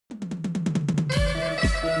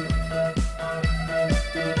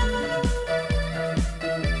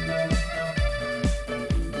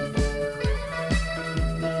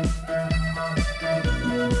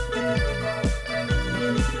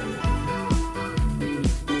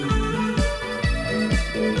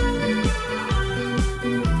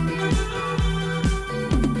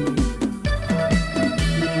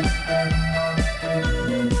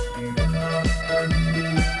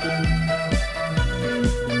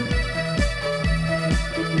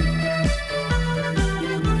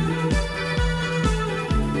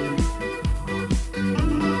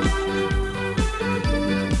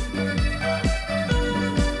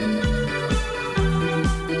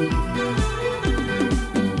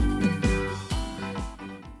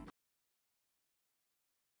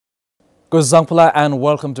Good Zangpala and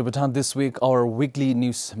welcome to Bhutan This Week, our weekly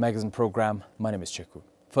news magazine program. My name is Cheku.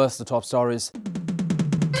 First, the top stories.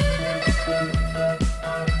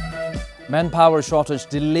 Manpower shortage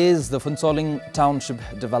delays the Phuntsholing Township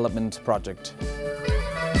Development Project.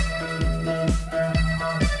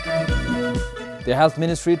 The Health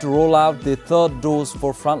Ministry to roll out the third dose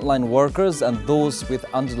for frontline workers and those with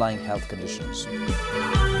underlying health conditions.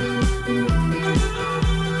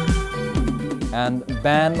 And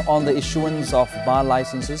ban on the issuance of bar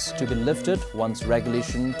licenses to be lifted once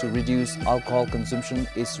regulation to reduce alcohol consumption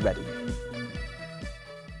is ready.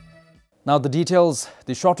 Now the details.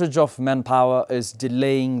 The shortage of manpower is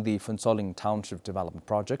delaying the Phuntsholing Township Development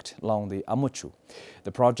Project along the Amuchu.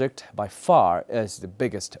 The project by far is the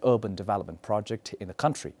biggest urban development project in the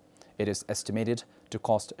country. It is estimated to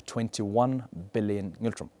cost 21 billion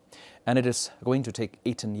ngultrum and it is going to take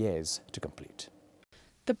 18 years to complete.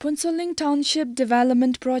 The Phuntsholing Township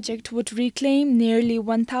Development Project would reclaim nearly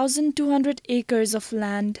 1,200 acres of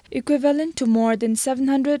land, equivalent to more than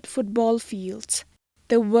 700 football fields.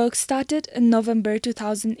 The work started in November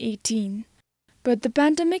 2018, but the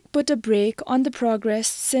pandemic put a brake on the progress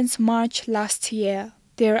since March last year.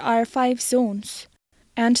 There are 5 zones,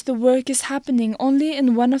 and the work is happening only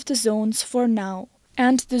in one of the zones for now,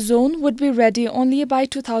 and the zone would be ready only by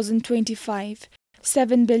 2025.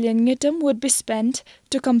 7 billion ngitam would be spent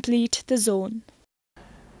to complete the zone.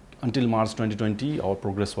 Until March 2020, our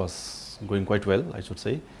progress was going quite well, I should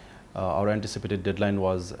say. Our anticipated deadline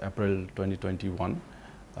was April 2021.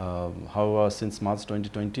 However, since March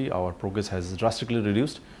 2020, our progress has drastically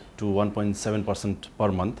reduced to 1.7%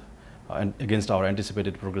 per month, and against our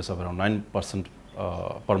anticipated progress of around 9%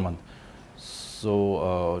 per month.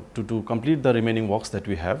 So, to complete the remaining works that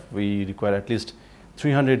we have, we require at least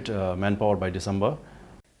 300 manpower by December.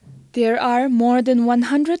 There are more than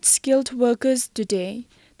 100 skilled workers today.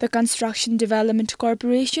 The Construction Development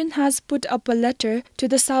Corporation has put up a letter to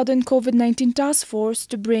the Southern COVID-19 Task Force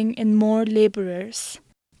to bring in more laborers.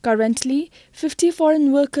 Currently, 50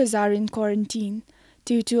 foreign workers are in quarantine.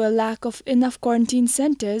 Due to a lack of enough quarantine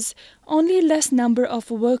centers, only less number of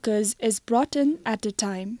workers is brought in at a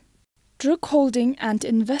time. Druk Holding and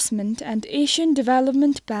Investment and Asian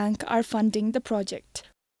Development Bank are funding the project.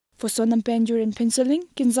 For Sonam Penjur in Phuntsholing,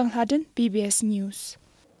 Kinzang Haden, PBS News.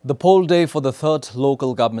 The poll day for the third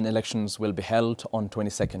local government elections will be held on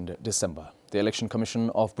 22nd December. The Election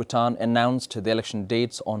Commission of Bhutan announced the election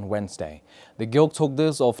dates on Wednesday. The Gyeog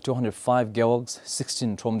Tsokdes of 205 Gyeogs,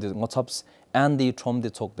 16 Tromde Ngotsops and the Tromde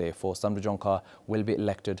Tsokde for Samdrujongkha will be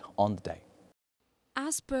elected on the day.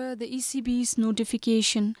 As per the ECB's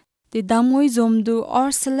notification, the Damoi Zomdu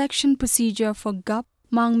or selection procedure for GAP,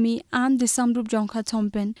 Mangmi and the Samdrujongkha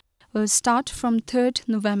Thompen will start from 3rd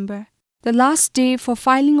November. The last day for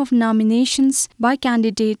filing of nominations by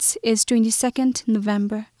candidates is 22nd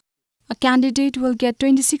November. A candidate will get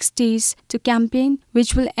 26 days to campaign,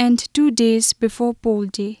 which will end 2 days before poll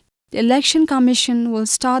day. The Election Commission will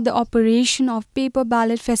start the operation of paper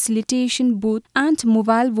ballot facilitation booth and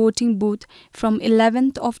mobile voting booth from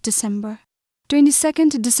 11th of December.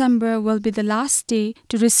 22nd December will be the last day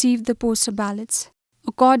to receive the postal ballots.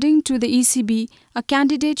 According to the ECB, a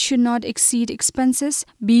candidate should not exceed expenses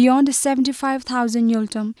beyond 75,000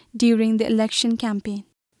 ngultrum during the election campaign.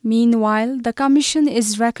 Meanwhile, the Commission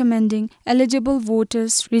is recommending eligible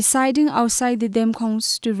voters residing outside the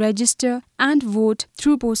Demkhongs to register and vote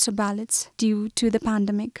through postal ballots due to the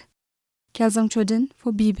pandemic. Kyalzang Choden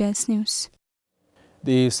for BBS News.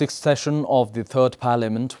 The 6th session of the 3rd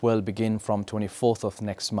Parliament will begin from 24th of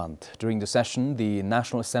next month. During the session, the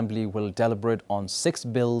National Assembly will deliberate on 6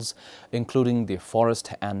 bills, including the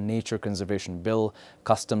Forest and Nature Conservation Bill,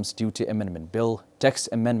 Customs Duty Amendment Bill, Tax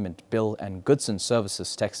Amendment Bill and Goods and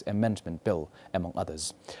Services Tax Amendment Bill, among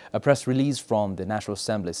others. A press release from the National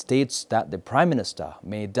Assembly states that the Prime Minister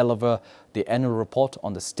may deliver the annual report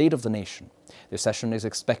on the state of the nation. The session is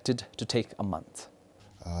expected to take a month.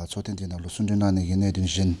 Chotendina Lusunjana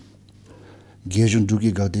Yenedin Gejun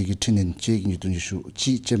Dugi Gadegi Tinin, Ching Yunishu,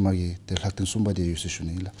 Chi Chemagi, the Latin Sumbadi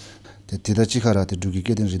Usishunilla. The Tidachikara, the Dugi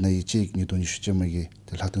Gedin Renai, Chik Newtonish Chemagi,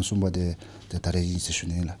 the Latin Sumbadi, the Tare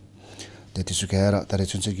Sishunilla. The Tisukara,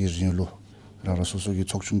 Tarechunki Rinulu, Rasusugi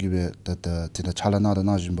Tokchungibe, that the Chalana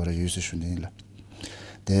Najimbara Usishunilla.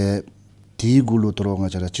 The Tigulu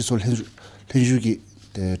Tronga, Chisol Henjugi,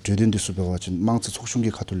 the Trading the Superwatch, Mount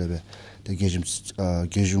Tokchungi Katulebe. The Gejung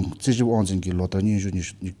Tiju Onzingi Lotani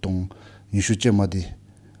Niton Nishuchemadi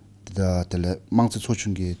the Tele Mount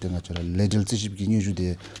Sochungi, the natural Legel Tijib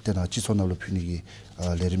Ginude, the Chisona Lopinigi,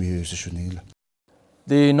 Lerimi Sishunil.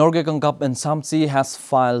 The Norge-Gangap in Samtsi has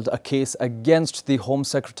filed a case against the Home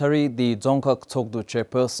Secretary, the Dzongkhag Tsogdu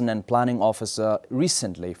chairperson and planning officer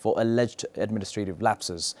recently for alleged administrative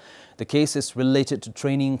lapses. The case is related to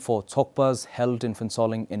training for Tsokpas held in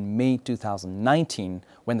Phinsoling in May 2019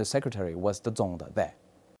 when the secretary was the Dzongda there.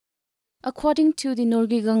 According to the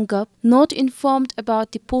Norge-Gangap, not informed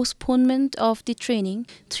about the postponement of the training,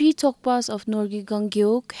 3 Tsokpas of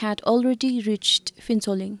Norge-Ganggyok had already reached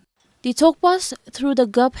Phinsoling. The Tsokpas, through the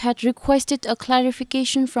GUP, had requested a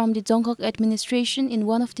clarification from the Dzongkhag administration in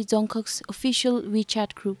one of the Dzongkhag's official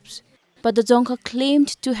WeChat groups. But the Dzongkhag claimed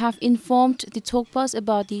to have informed the Tsokpas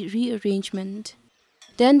about the rearrangement.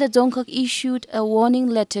 Then the Dzongkhag issued a warning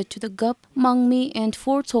letter to the GUP, Mangmi and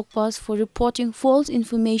 4 Tsokpas for reporting false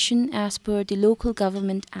information as per the Local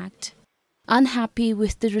Government Act. Unhappy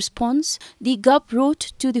with the response, the GUP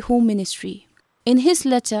wrote to the Home Ministry. In his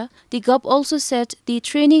letter, the GUP also said the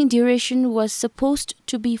training duration was supposed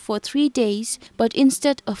to be for 3 days, but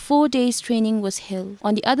instead a 4 days training was held.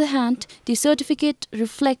 On the other hand, the certificate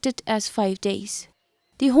reflected as 5 days.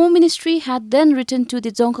 The Home Ministry had then written to the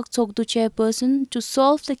Dzongkhag Tsogdu chairperson to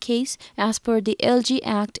solve the case as per the LG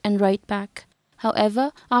Act and write back.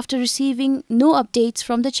 However, after receiving no updates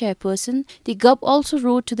from the chairperson, the GUP also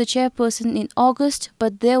wrote to the chairperson in August,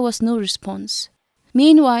 but there was no response.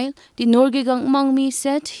 Meanwhile, the Norge-Gang Mangmi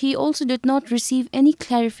said he also did not receive any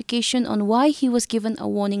clarification on why he was given a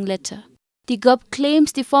warning letter. The GUP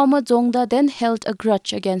claims the former Dzongda then held a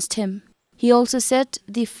grudge against him. He also said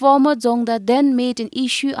the former Dzongda then made an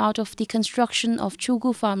issue out of the construction of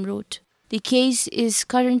Chugu Farm Road. The case is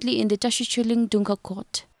currently in the Tashichuling Dunga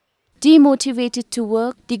Court. Demotivated to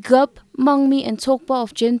work, the GUP, Mangmi and Tsokpa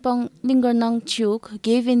of Jenpang Lingarnang Chiok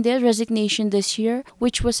gave in their resignation this year,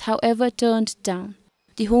 which was however turned down.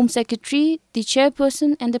 The Home Secretary, the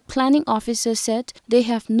chairperson and the planning officer said they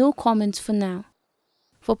have no comments for now.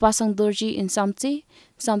 For Pasang Dorji in Samtsi,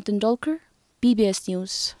 Samten Dolker, PBS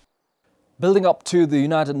News. Building up to the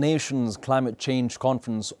United Nations Climate Change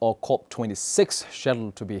Conference or COP26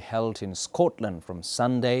 scheduled to be held in Scotland from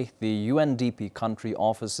Sunday, the UNDP country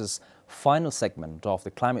office's final segment of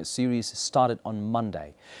the climate series started on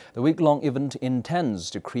Monday. The week-long event intends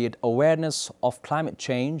to create awareness of climate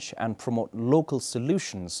change and promote local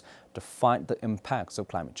solutions to fight the impacts of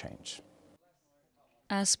climate change.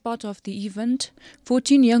 As part of the event,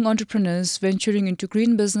 14 young entrepreneurs venturing into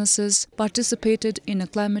green businesses participated in a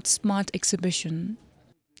climate-smart exhibition.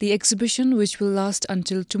 The exhibition, which will last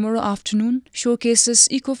until tomorrow afternoon, showcases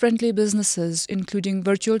eco-friendly businesses including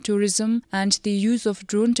virtual tourism and the use of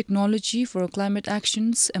drone technology for climate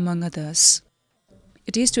actions, among others.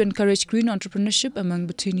 It is to encourage green entrepreneurship among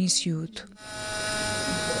Bhutanese youth.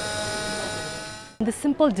 The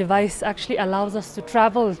simple device actually allows us to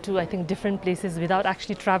travel to, I think, different places without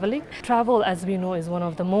actually traveling. Travel, as we know, is one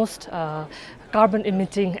of the most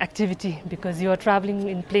carbon-emitting activity because you are traveling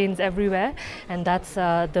in planes everywhere, and that's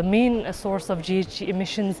the main source of GHG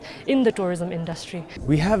emissions in the tourism industry.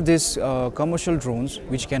 We have these commercial drones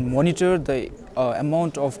which can monitor the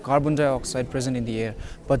amount of carbon dioxide present in the air,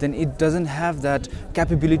 but then it doesn't have that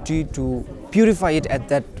capability to purify it at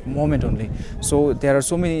that moment only. So there are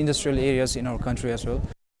so many industrial areas in our country as well.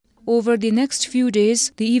 Over the next few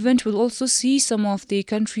days, the event will also see some of the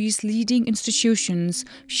country's leading institutions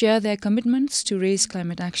share their commitments to raise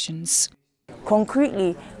climate actions.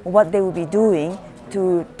 Concretely, what they will be doing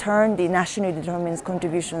to turn the nationally determined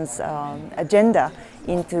contributions agenda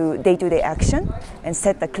into day-to-day action and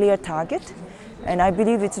set a clear target. And I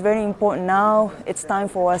believe it's very important now, it's time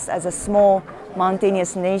for us as a small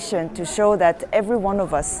mountainous nation to show that every one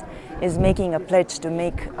of us is making a pledge to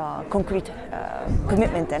make concrete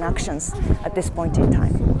commitment and actions at this point in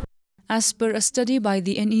time. As per a study by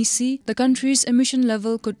the NEC, the country's emission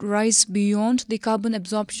level could rise beyond the carbon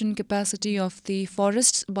absorption capacity of the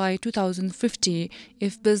forests by 2050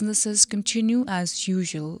 if businesses continue as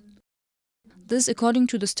usual. This, according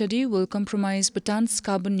to the study, will compromise Bhutan's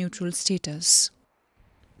carbon neutral status.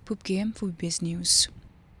 Pupkm for PBS News.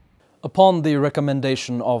 Upon the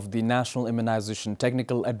recommendation of the National Immunization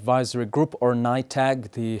Technical Advisory Group or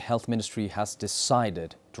NITAG, the Health Ministry has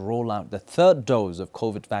decided to roll out the 3rd dose of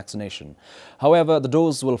COVID vaccination. However, the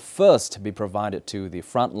dose will first be provided to the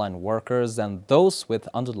frontline workers and those with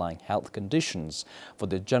underlying health conditions. For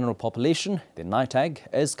the general population, the NITAG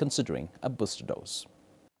is considering a booster dose.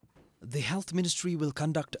 The Health Ministry will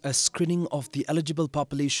conduct a screening of the eligible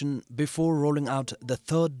population before rolling out the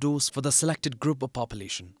 3rd dose for the selected group of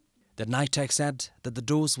population. The NITAG said that the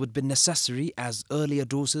dose would be necessary as earlier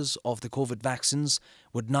doses of the COVID vaccines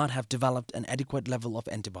would not have developed an adequate level of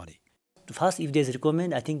antibody. first, if there's a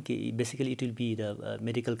requirement, I think basically it will be the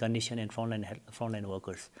medical condition and frontline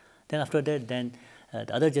workers. Then after that, then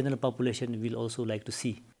the other general population will also like to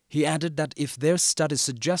see. He added that if their studies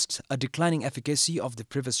suggest a declining efficacy of the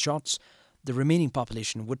previous shots, the remaining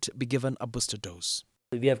population would be given a booster dose.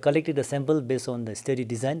 We have collected the sample based on the study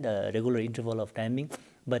design, regular interval of timing,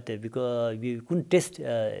 but because we couldn't test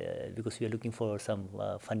because we are looking for some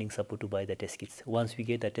funding support to buy the test kits. Once we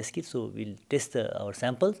get the test kits, so we'll test our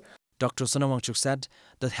samples. Dr. Sonawangchuk said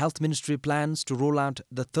the Health Ministry plans to roll out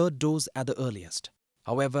the third dose at the earliest.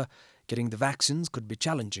 However, getting the vaccines could be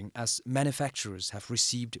challenging as manufacturers have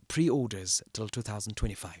received pre-orders till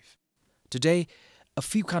 2025. Today, a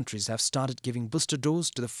few countries have started giving booster dose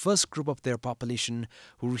to the first group of their population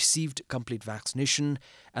who received complete vaccination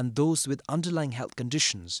and those with underlying health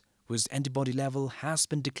conditions whose antibody level has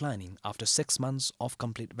been declining after 6 months of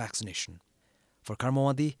complete vaccination. For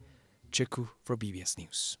Karmawadi, Cheku for BBS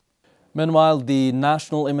News. Meanwhile, the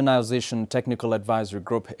National Immunization Technical Advisory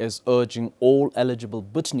Group is urging all eligible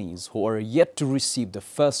Bhutanese who are yet to receive the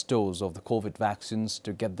first dose of the COVID vaccines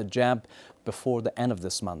to get the jab before the end of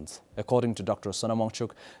this month. According to Dr.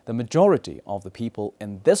 Sonawangchuk, the majority of the people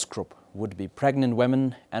in this group would be pregnant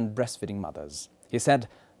women and breastfeeding mothers. He said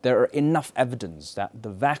there are enough evidence that the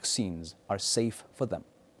vaccines are safe for them.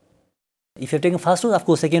 If you have taken first dose, of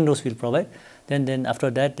course, second dose will provide. Then after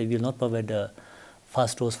that, they will not provide the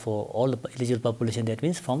first dose for all the eligible population. That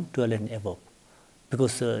means from 12 and above,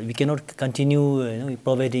 because we cannot continue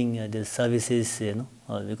providing the services,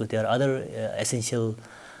 because there are other essential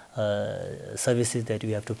services that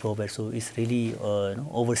we have to provide. So it's really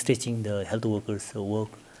overstretching the health workers' work,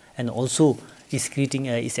 and also it's creating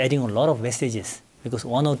it's adding a lot of wastages, because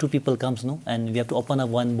 1 or 2 people comes and we have to open up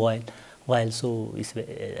one vial, so it's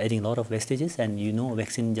adding a lot of wastages, and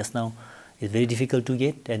vaccine just now is very difficult to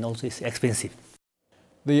get and also it's expensive.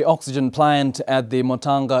 The oxygen plant at the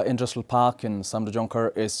Motanga Industrial Park in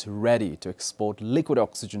Samdrujonkar is ready to export liquid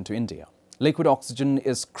oxygen to India. Liquid oxygen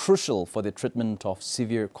is crucial for the treatment of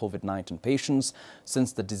severe COVID-19 patients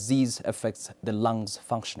since the disease affects the lungs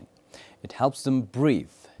functioning. It helps them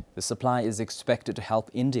breathe. The supply is expected to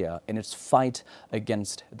help India in its fight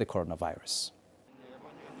against the coronavirus.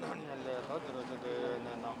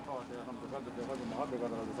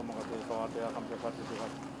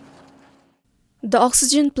 The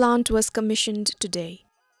oxygen plant was commissioned today.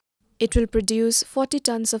 It will produce 40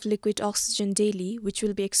 tons of liquid oxygen daily, which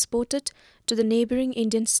will be exported to the neighboring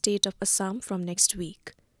Indian state of Assam from next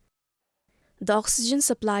week. The oxygen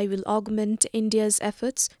supply will augment India's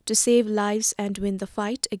efforts to save lives and win the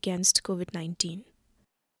fight against COVID-19.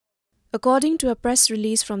 According to a press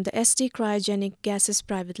release from the SD Cryogenic Gases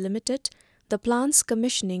Private Limited, the plant's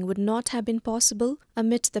commissioning would not have been possible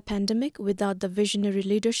amid the pandemic without the visionary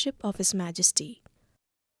leadership of His Majesty.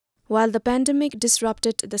 While the pandemic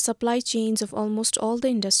disrupted the supply chains of almost all the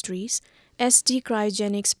industries, SD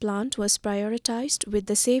Cryogenics plant was prioritized with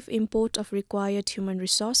the safe import of required human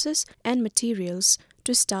resources and materials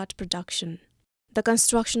to start production. The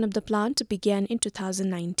construction of the plant began in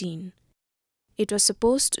 2019. It was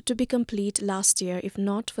supposed to be complete last year if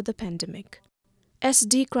not for the pandemic.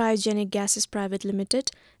 SD Cryogenic Gases Private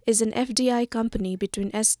Limited is an FDI company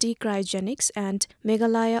between SD Cryogenics and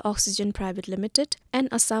Meghalaya Oxygen Private Limited, an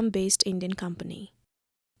Assam-based Indian company.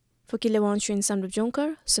 For Kilewanshu in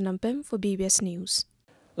Samdrujonkar, Sunampem for BBS News.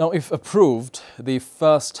 Now, if approved, the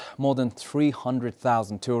first more than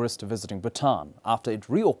 300,000 tourists visiting Bhutan after it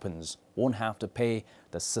reopens won't have to pay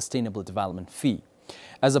the Sustainable Development Fee.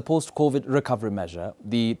 As a post-COVID recovery measure,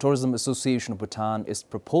 the Tourism Association of Bhutan is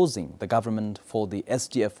proposing the government for the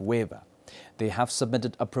SDF waiver. They have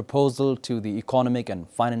submitted a proposal to the Economic and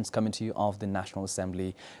Finance Committee of the National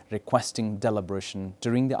Assembly requesting deliberation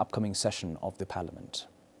during the upcoming session of the Parliament.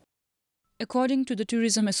 According to the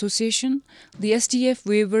Tourism Association, the SDF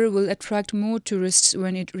waiver will attract more tourists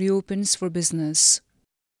when it reopens for business.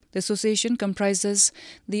 The association comprises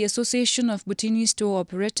the Association of Bhutanese Tour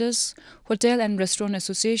Operators, Hotel and Restaurant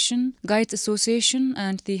Association, Guides Association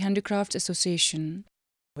and the Handicrafts Association.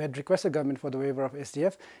 We had requested government for the waiver of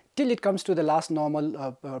SDF till it comes to the last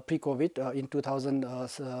normal pre-COVID in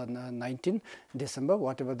 2019, December,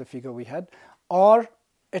 whatever the figure we had, or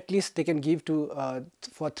at least they can give to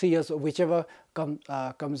for 3 years, whichever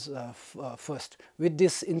comes first. With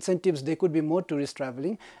these incentives, there could be more tourists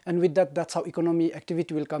traveling, and with that, that's how economy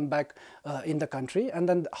activity will come back in the country, and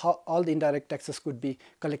then how all the indirect taxes could be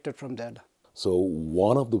collected from there. So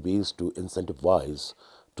one of the ways to incentivize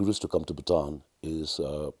tourists to come to Bhutan is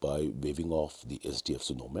by waiving off the SDF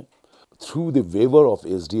Sunome. Through the waiver of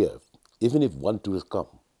SDF, even if one tourist comes,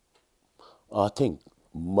 I think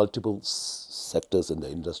multiple sectors in the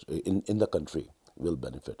industry, in the country will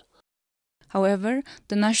benefit. However,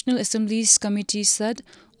 the National Assembly's committee said,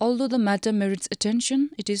 although the matter merits attention,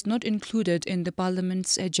 it is not included in the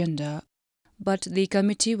Parliament's agenda. But the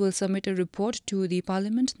committee will submit a report to the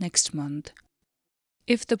Parliament next month.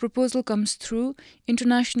 If the proposal comes through,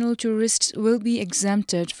 international tourists will be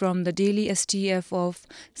exempted from the daily STF of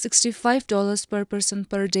 $65 per person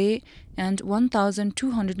per day and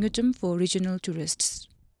 1,200 nguttam for regional tourists.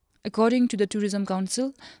 According to the Tourism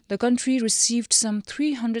Council, the country received some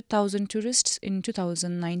 300,000 tourists in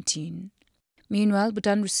 2019. Meanwhile,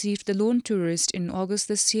 Bhutan received the lone tourist in August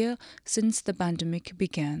this year since the pandemic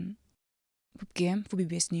began. Bhupgam for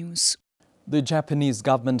BBS News. The Japanese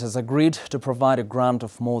government has agreed to provide a grant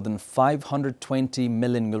of more than 520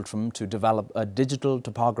 million ngultram to develop a digital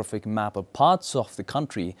topographic map of parts of the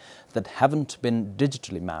country that haven't been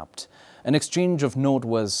digitally mapped. An exchange of note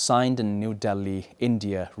was signed in New Delhi,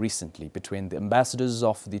 India recently between the ambassadors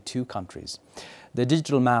of the two countries. The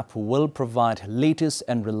digital map will provide latest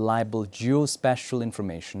and reliable geospatial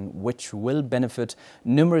information which will benefit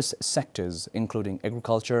numerous sectors including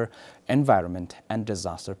agriculture, environment and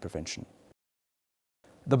disaster prevention.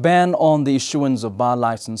 The ban on the issuance of bar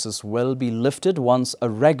licenses will be lifted once a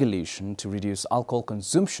regulation to reduce alcohol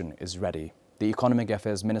consumption is ready. The Economic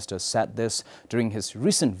Affairs Minister said this during his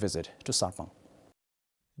recent visit to Sarpang.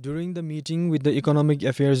 During the meeting with the Economic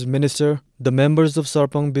Affairs Minister, the members of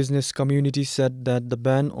Sarpang business community said that the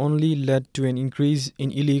ban only led to an increase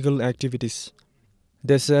in illegal activities.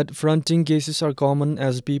 They said fronting cases are common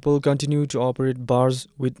as people continue to operate bars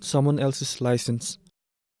with someone else's license.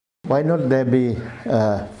 Why not there be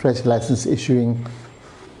fresh license issuing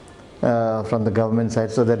from the government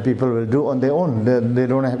side so that people will do on their own? They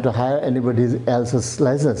don't have to hire anybody else's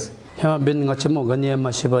license. Bar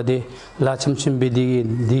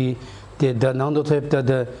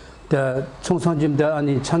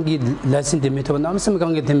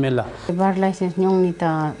license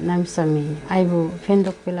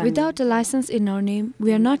Without a license in our name,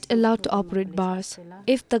 we are not allowed to operate bars.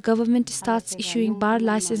 If the government starts issuing bar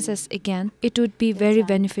licenses again, it would be very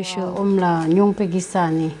beneficial.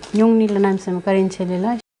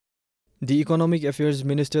 The Economic Affairs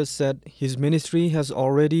Minister said his ministry has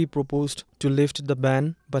already proposed to lift the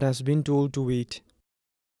ban but has been told to wait.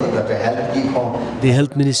 The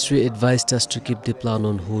Health Ministry advised us to keep the plan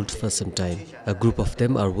on hold for some time. A group of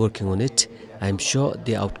them are working on it. I am sure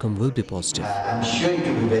the outcome will be positive. I'm sure it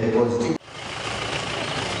will be very positive.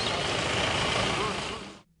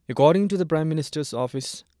 According to the Prime Minister's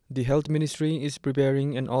office, the Health Ministry is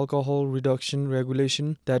preparing an alcohol reduction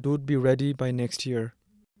regulation that would be ready by next year.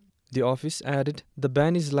 The office added the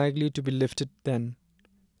ban is likely to be lifted then.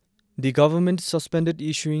 The government suspended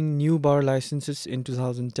issuing new bar licenses in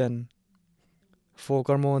 2010. For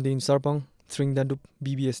Karmawandi in Sarpang, Thringdandup,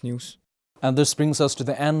 BBS News. And this brings us to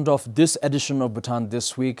the end of this edition of Bhutan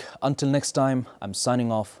This Week. Until next time, I'm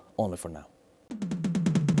signing off only for now.